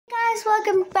guys,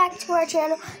 welcome back to our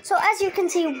channel. So as you can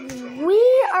see, we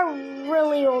are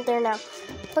really older now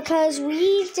because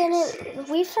we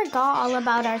forgot all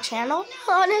about our channel,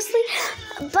 honestly.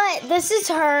 But this is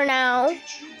her now.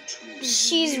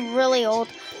 She's really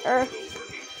older.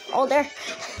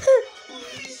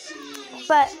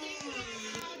 But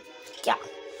yeah.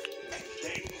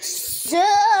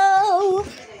 So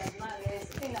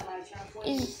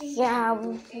yeah,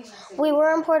 we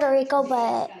were in Puerto Rico,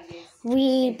 but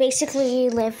we basically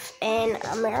live in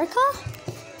America.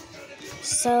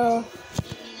 So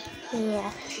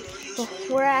yeah,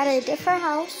 we're at a different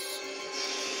house.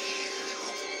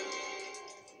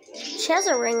 She has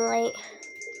a ring light.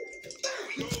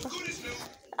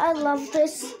 I love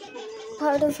this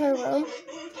part of her room.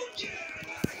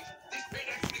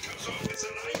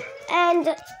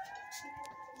 And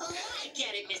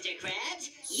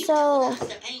so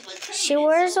she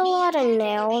wears a lot of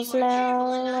nails now,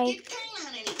 like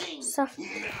stuff,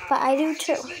 but I do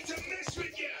too.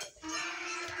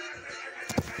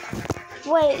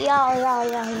 Wait, y'all.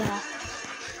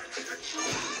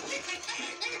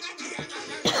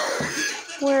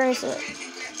 Where is it?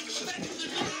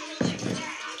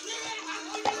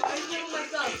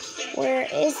 Where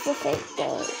is the fake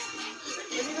dog?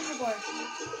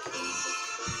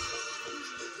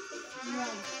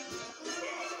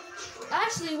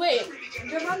 Actually, wait.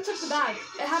 Your mom took the bag.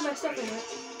 It had my stuff in it.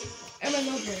 And my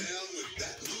notebook.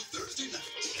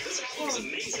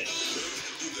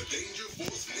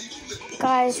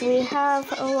 Guys, we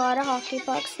have a lot of hockey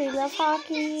pucks. We love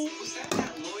hockey.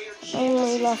 And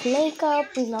we love makeup.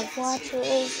 We love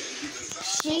watches.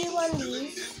 She won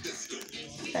these.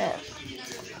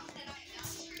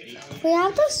 We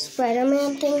have the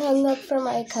Spider-Man thing hung up for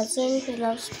my cousin. He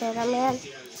loves Spider-Man.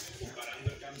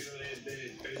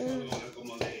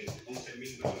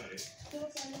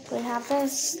 We have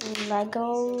this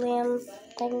Lego lamp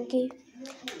thingy.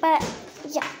 But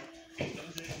yeah.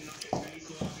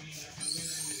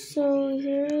 So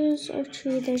here's a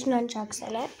tree. There's nunchucks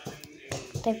in it.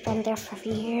 They've been there for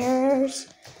years.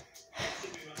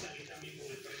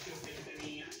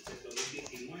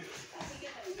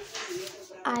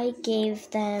 I gave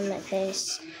them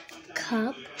this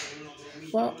cup.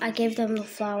 Well, I gave them the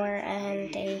flower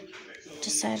and they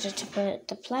decided to put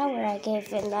the flower I gave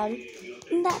them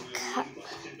in that cup.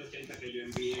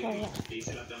 Oh, yeah.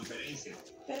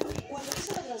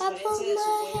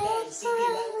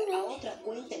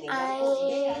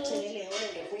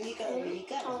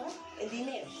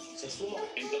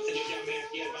 Entonces yo llamé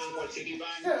aquí al banco, al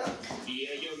Citibank, y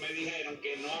ellos me dijeron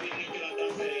que no habían hecho la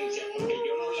transferencia porque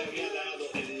yo no le había dado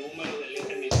el número del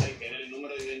internet, que era el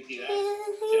número de identidad de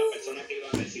la persona que iba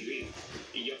a recibir.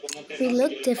 Y yo como que we no,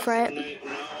 look yo different.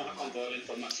 una hoja con toda la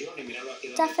información y míralo aquí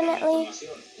donde Definitely.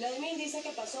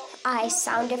 I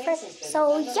sound different.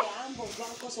 So yeah.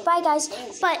 Bye guys.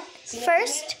 But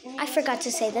first, I forgot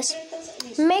to say this.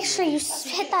 Make sure you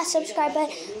hit that subscribe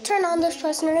button, turn on those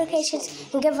post notifications,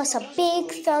 and give us a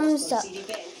big thumbs up.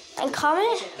 And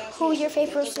comment who your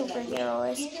favorite superhero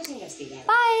is.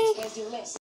 Bye!